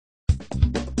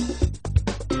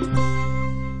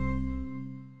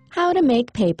How to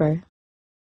make paper.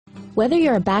 Whether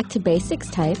you're a back-to-basics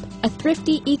type, a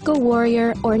thrifty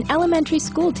eco-warrior, or an elementary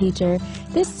school teacher,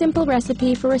 this simple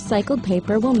recipe for recycled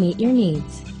paper will meet your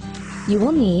needs. You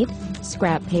will need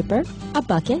scrap paper, a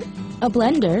bucket, a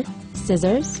blender,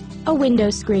 scissors, a window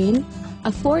screen, a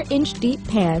 4-inch deep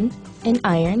pan, an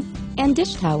iron, and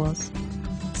dish towels.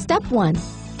 Step 1.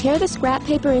 Tear the scrap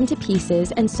paper into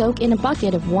pieces and soak in a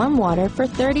bucket of warm water for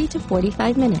 30 to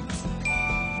 45 minutes.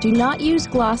 Do not use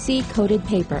glossy, coated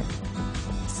paper.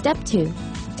 Step 2.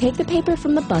 Take the paper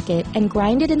from the bucket and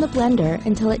grind it in the blender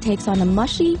until it takes on a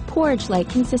mushy, porridge-like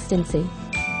consistency.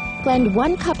 Blend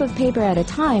 1 cup of paper at a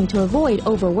time to avoid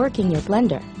overworking your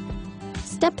blender.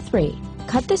 Step 3.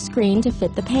 Cut the screen to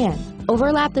fit the pan.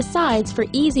 Overlap the sides for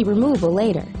easy removal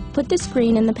later. Put the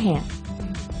screen in the pan.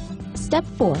 Step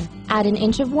 4. Add an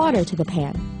inch of water to the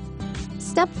pan.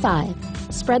 Step 5.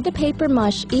 Spread the paper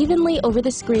mush evenly over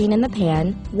the screen in the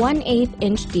pan, 1/8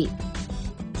 inch deep.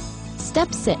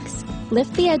 Step 6.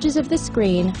 Lift the edges of the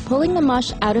screen, pulling the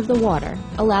mush out of the water.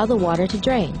 Allow the water to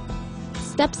drain.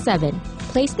 Step 7.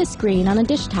 Place the screen on a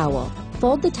dish towel.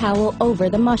 Fold the towel over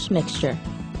the mush mixture.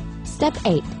 Step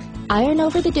 8. Iron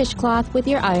over the dishcloth with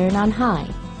your iron on high.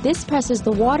 This presses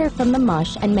the water from the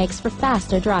mush and makes for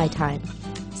faster dry time.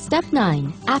 Step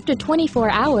 9. After 24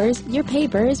 hours, your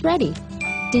paper is ready.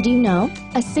 Did you know?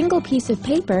 A single piece of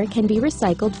paper can be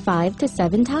recycled 5 to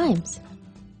 7 times.